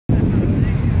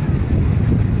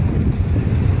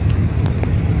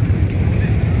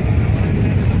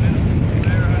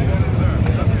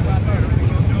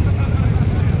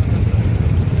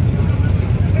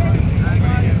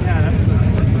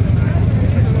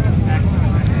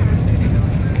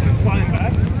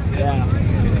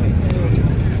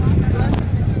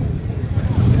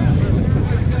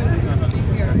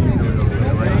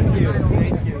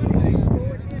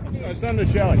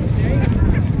the Shelley.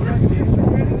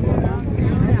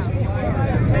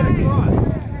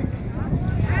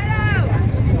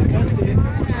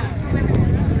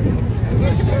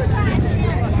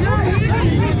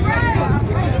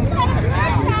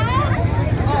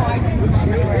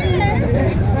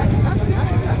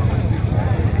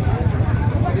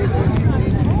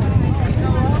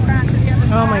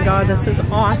 Oh my God, this is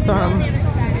awesome.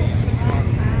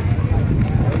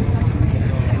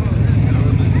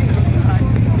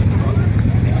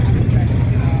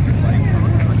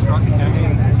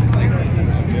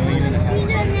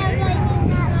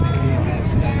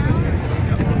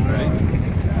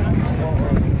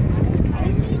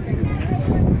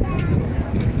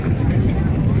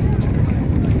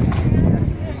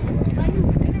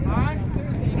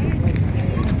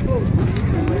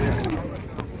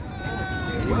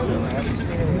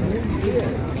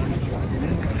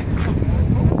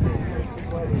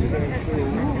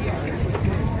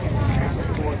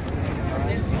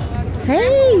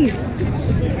 Hey!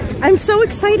 I'm so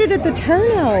excited at the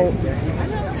turnout.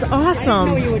 It's awesome.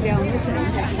 I didn't know you were down this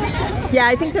end. Yeah,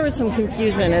 I think there was some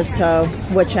confusion as to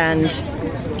which end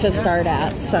to start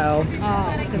at, so.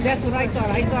 Because that's what I thought.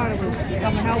 I thought it was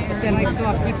coming out, but then I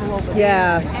saw people over there.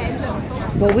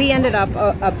 Yeah. Well, we ended up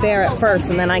there at first,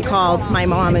 and then I called my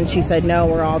mom, and she said, no,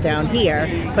 we're all down here.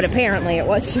 But apparently it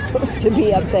was supposed to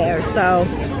be up there, so.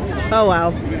 Oh,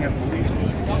 well.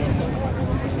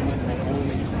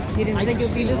 You didn't think it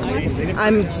would be this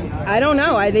much? I don't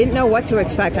know. I didn't know what to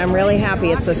expect. I'm really happy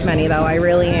it's this many, though. I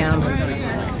really am.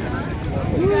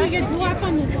 I get to walk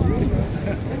on this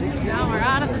one. Now we're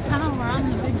out of the tunnel. We're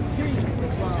on the big